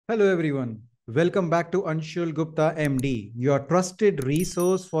Hello everyone. Welcome back to Anshul Gupta MD, your trusted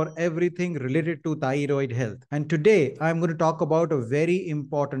resource for everything related to thyroid health. And today I'm going to talk about a very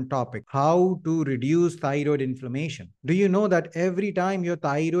important topic, how to reduce thyroid inflammation. Do you know that every time your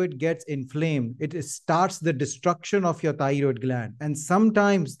thyroid gets inflamed, it starts the destruction of your thyroid gland, and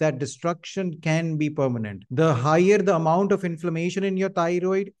sometimes that destruction can be permanent. The higher the amount of inflammation in your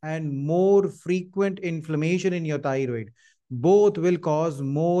thyroid and more frequent inflammation in your thyroid, both will cause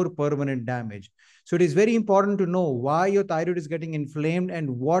more permanent damage. So it is very important to know why your thyroid is getting inflamed and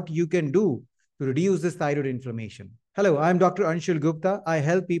what you can do to reduce this thyroid inflammation. Hello, I'm Dr. Anshul Gupta. I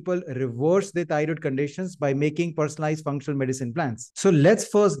help people reverse their thyroid conditions by making personalized functional medicine plans. So let's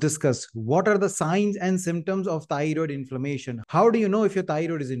first discuss what are the signs and symptoms of thyroid inflammation. How do you know if your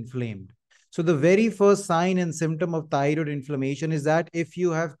thyroid is inflamed? So the very first sign and symptom of thyroid inflammation is that if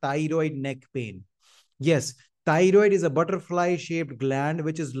you have thyroid neck pain. Yes, thyroid is a butterfly shaped gland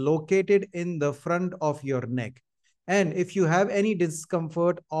which is located in the front of your neck. And if you have any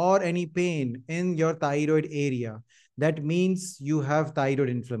discomfort or any pain in your thyroid area, that means you have thyroid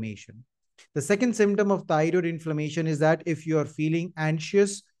inflammation. The second symptom of thyroid inflammation is that if you are feeling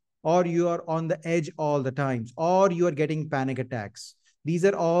anxious or you are on the edge all the times or you are getting panic attacks. These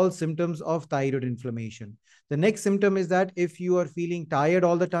are all symptoms of thyroid inflammation. The next symptom is that if you are feeling tired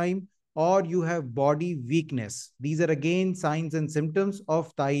all the time or you have body weakness. These are again signs and symptoms of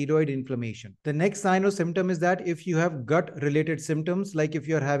thyroid inflammation. The next sign or symptom is that if you have gut related symptoms, like if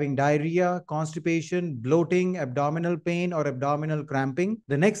you're having diarrhea, constipation, bloating, abdominal pain, or abdominal cramping.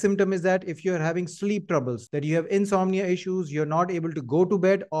 The next symptom is that if you're having sleep troubles, that you have insomnia issues, you're not able to go to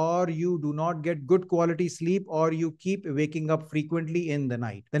bed, or you do not get good quality sleep, or you keep waking up frequently in the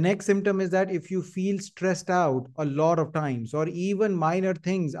night. The next symptom is that if you feel stressed out a lot of times, or even minor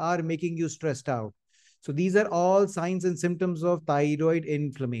things are making you stressed out. So these are all signs and symptoms of thyroid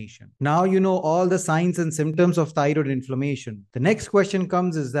inflammation. Now you know all the signs and symptoms of thyroid inflammation. The next question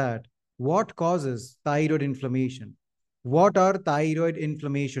comes is that what causes thyroid inflammation? What are thyroid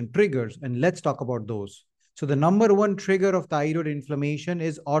inflammation triggers? And let's talk about those. So the number one trigger of thyroid inflammation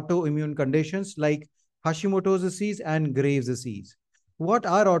is autoimmune conditions like Hashimoto's disease and Graves' disease. What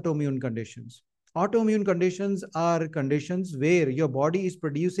are autoimmune conditions? Autoimmune conditions are conditions where your body is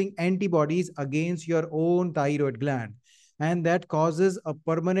producing antibodies against your own thyroid gland, and that causes a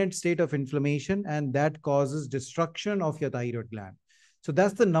permanent state of inflammation, and that causes destruction of your thyroid gland. So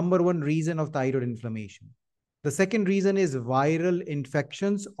that's the number one reason of thyroid inflammation. The second reason is viral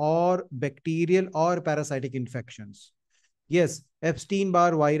infections or bacterial or parasitic infections. Yes,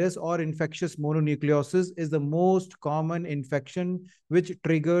 Epstein-Barr virus or infectious mononucleosis is the most common infection which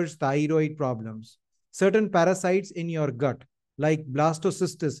triggers thyroid problems. Certain parasites in your gut, like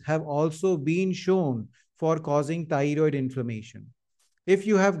blastocystis, have also been shown for causing thyroid inflammation. If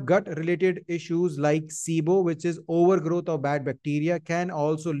you have gut-related issues like SIBO, which is overgrowth of bad bacteria, can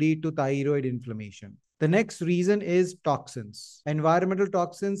also lead to thyroid inflammation. The next reason is toxins. Environmental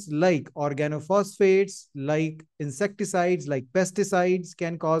toxins like organophosphates, like insecticides, like pesticides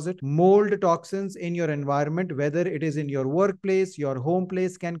can cause it. Mold toxins in your environment, whether it is in your workplace, your home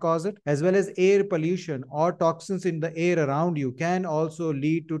place, can cause it, as well as air pollution or toxins in the air around you can also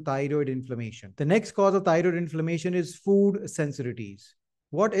lead to thyroid inflammation. The next cause of thyroid inflammation is food sensitivities.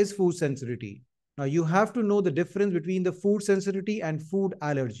 What is food sensitivity? Now you have to know the difference between the food sensitivity and food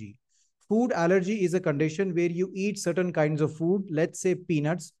allergy. Food allergy is a condition where you eat certain kinds of food, let's say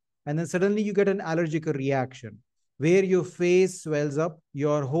peanuts, and then suddenly you get an allergic reaction where your face swells up,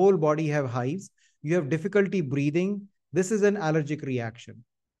 your whole body have hives, you have difficulty breathing. This is an allergic reaction.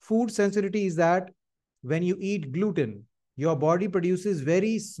 Food sensitivity is that when you eat gluten, your body produces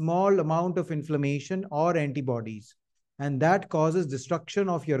very small amount of inflammation or antibodies, and that causes destruction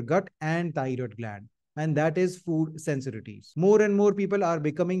of your gut and thyroid gland, and that is food sensitivities. More and more people are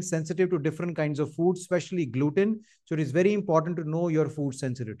becoming sensitive to different kinds of food, especially gluten. So it is very important to know your food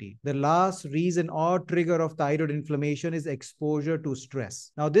sensitivity. The last reason or trigger of thyroid inflammation is exposure to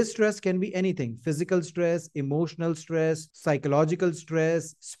stress. Now, this stress can be anything: physical stress, emotional stress, psychological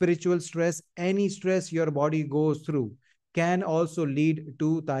stress, spiritual stress. Any stress your body goes through can also lead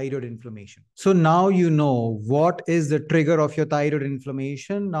to thyroid inflammation. So now you know what is the trigger of your thyroid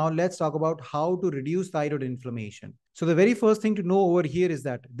inflammation. Now let's talk about how to reduce thyroid inflammation. So the very first thing to know over here is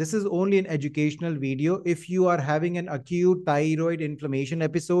that this is only an educational video. If you are having an acute thyroid inflammation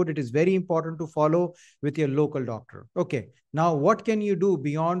episode, it is very important to follow with your local doctor. Okay, now what can you do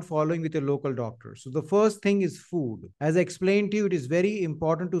beyond following with your local doctor? So the first thing is food. As I explained to you, it is very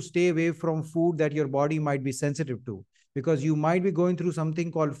important to stay away from food that your body might be sensitive to, because you might be going through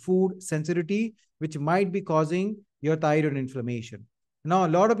something called food sensitivity, which might be causing your thyroid inflammation. Now, a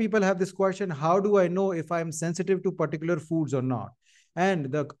lot of people have this question, how do I know if I'm sensitive to particular foods or not?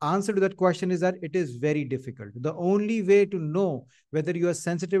 And the answer to that question is that it is very difficult. The only way to know whether you are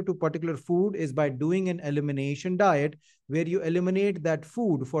sensitive to particular food is by doing an elimination diet where you eliminate that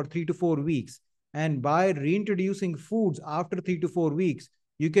food for 3 to 4 weeks. And by reintroducing foods after 3 to 4 weeks,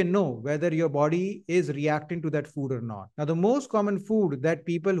 you can know whether your body is reacting to that food or not. Now, the most common food that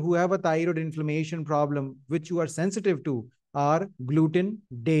people who have a thyroid inflammation problem, which you are sensitive to, are gluten,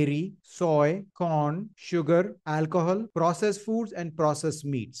 dairy, soy, corn, sugar, alcohol, processed foods, and processed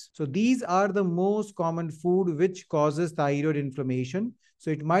meats. So these are the most common food which causes thyroid inflammation.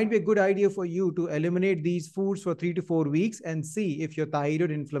 So it might be a good idea for you to eliminate these foods for 3 to 4 weeks and see if your thyroid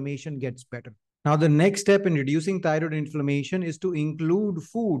inflammation gets better. Now, the next step in reducing thyroid inflammation is to include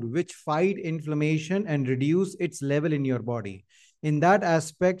food which fight inflammation and reduce its level in your body. In that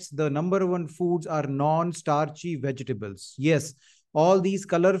aspects, the number one foods are non-starchy vegetables. Yes, all these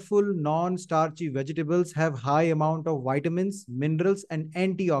colorful non-starchy vegetables have high amount of vitamins, minerals, and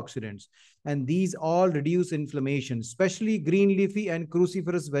antioxidants. And these all reduce inflammation, especially green leafy and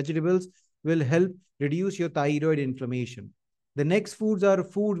cruciferous vegetables will help reduce your thyroid inflammation. The next foods are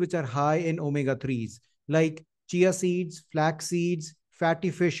foods which are high in omega-3s, like chia seeds, flax seeds, fatty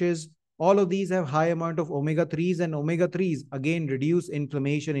fishes. All of these have high amount of omega-3s, and omega-3s again reduce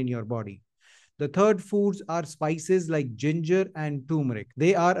inflammation in your body. The third foods are spices like ginger and turmeric.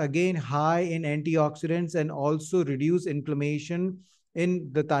 They are again high in antioxidants and also reduce inflammation in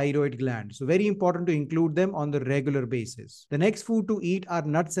the thyroid gland. So very important to include them on the regular basis. The next food to eat are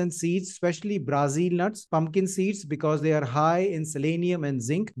nuts and seeds, especially Brazil nuts, pumpkin seeds, because they are high in selenium and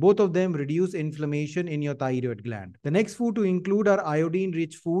zinc. Both of them reduce inflammation in your thyroid gland. The next food to include are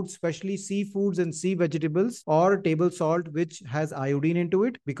iodine-rich foods, especially seafoods and sea vegetables or table salt, which has iodine into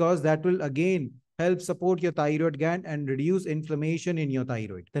it, because that will again help support your thyroid gland and reduce inflammation in your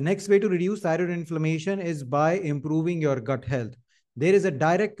thyroid. The next way to reduce thyroid inflammation is by improving your gut health. There is a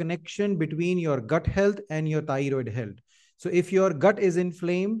direct connection between your gut health and your thyroid health. So if your gut is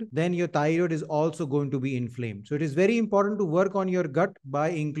inflamed, then your thyroid is also going to be inflamed. So it is very important to work on your gut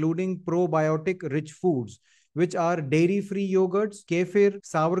by including probiotic rich foods, which are dairy-free yogurts, kefir,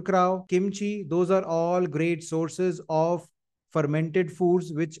 sauerkraut, kimchi. Those are all great sources of fermented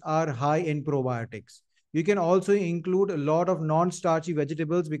foods which are high in probiotics. You can also include a lot of non-starchy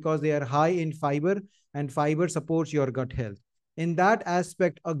vegetables because they are high in fiber, and fiber supports your gut health. In that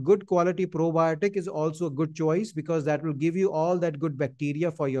aspect, a good quality probiotic is also a good choice because that will give you all that good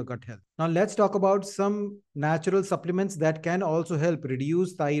bacteria for your gut health. Now, let's talk about some natural supplements that can also help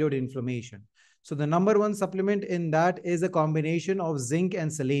reduce thyroid inflammation. So the number one supplement in that is a combination of zinc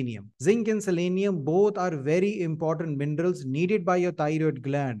and selenium. Zinc and selenium both are very important minerals needed by your thyroid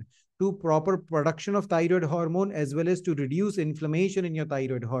gland to proper production of thyroid hormone as well as to reduce inflammation in your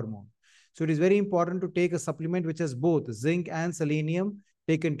thyroid hormone. So it is very important to take a supplement which has both zinc and selenium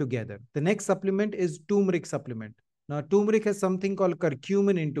taken together. The next supplement is turmeric supplement. Now, turmeric has something called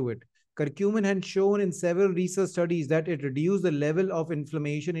curcumin into it. Curcumin has shown in several research studies that it reduces the level of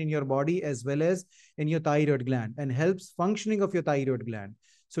inflammation in your body as well as in your thyroid gland and helps functioning of your thyroid gland.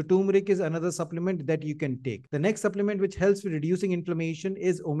 So turmeric is another supplement that you can take. The next supplement which helps with reducing inflammation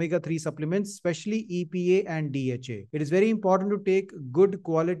is omega-3 supplements, especially EPA and DHA. It is very important to take good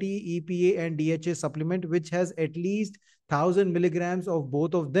quality EPA and DHA supplement which has at least 1000 milligrams of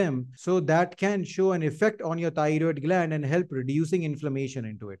both of them, so that can show an effect on your thyroid gland and help reducing inflammation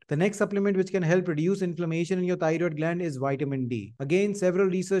into it. The next supplement which can help reduce inflammation in your thyroid gland is vitamin D. Again, several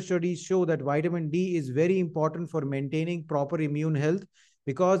research studies show that vitamin D is very important for maintaining proper immune health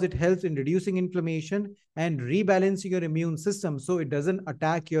because it helps in reducing inflammation and rebalancing your immune system so it doesn't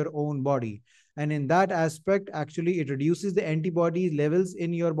attack your own body. And in that aspect, actually, it reduces the antibody levels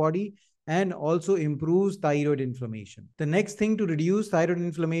in your body and also improves thyroid inflammation. The next thing to reduce thyroid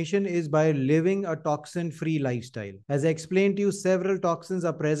inflammation is by living a toxin-free lifestyle. As I explained to you, several toxins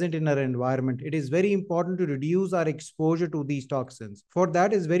are present in our environment. It is very important to reduce our exposure to these toxins. For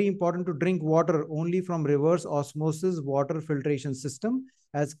that, it's very important to drink water only from reverse osmosis water filtration system,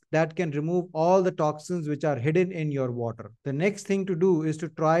 as that can remove all the toxins which are hidden in your water. The next thing to do is to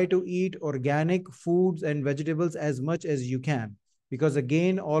try to eat organic foods and vegetables as much as you can, because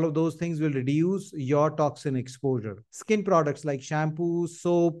again, all of those things will reduce your toxin exposure. Skin products like shampoos,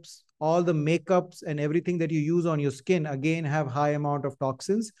 soaps, all the makeups and everything that you use on your skin again have high amount of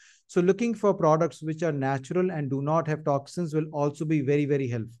toxins. So looking for products which are natural and do not have toxins will also be very, very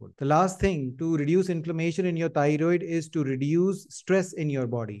helpful. The last thing to reduce inflammation in your thyroid is to reduce stress in your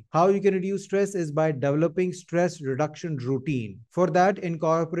body. How you can reduce stress is by developing stress reduction routine. For that,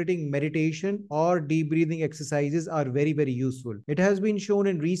 incorporating meditation or deep breathing exercises are very, very useful. It has been shown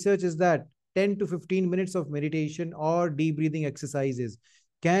in research is that 10 to 15 minutes of meditation or deep breathing exercises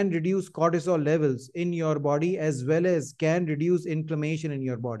can reduce cortisol levels in your body as well as can reduce inflammation in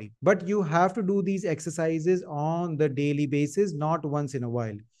your body. But you have to do these exercises on the daily basis, not once in a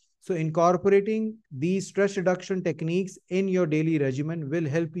while. So incorporating these stress reduction techniques in your daily regimen will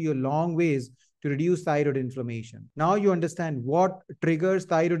help you a long ways to reduce thyroid inflammation. Now you understand what triggers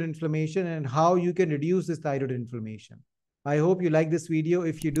thyroid inflammation and how you can reduce this thyroid inflammation. I hope you like this video.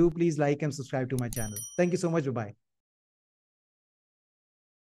 If you do, please like and subscribe to my channel. Thank you so much. Bye-bye.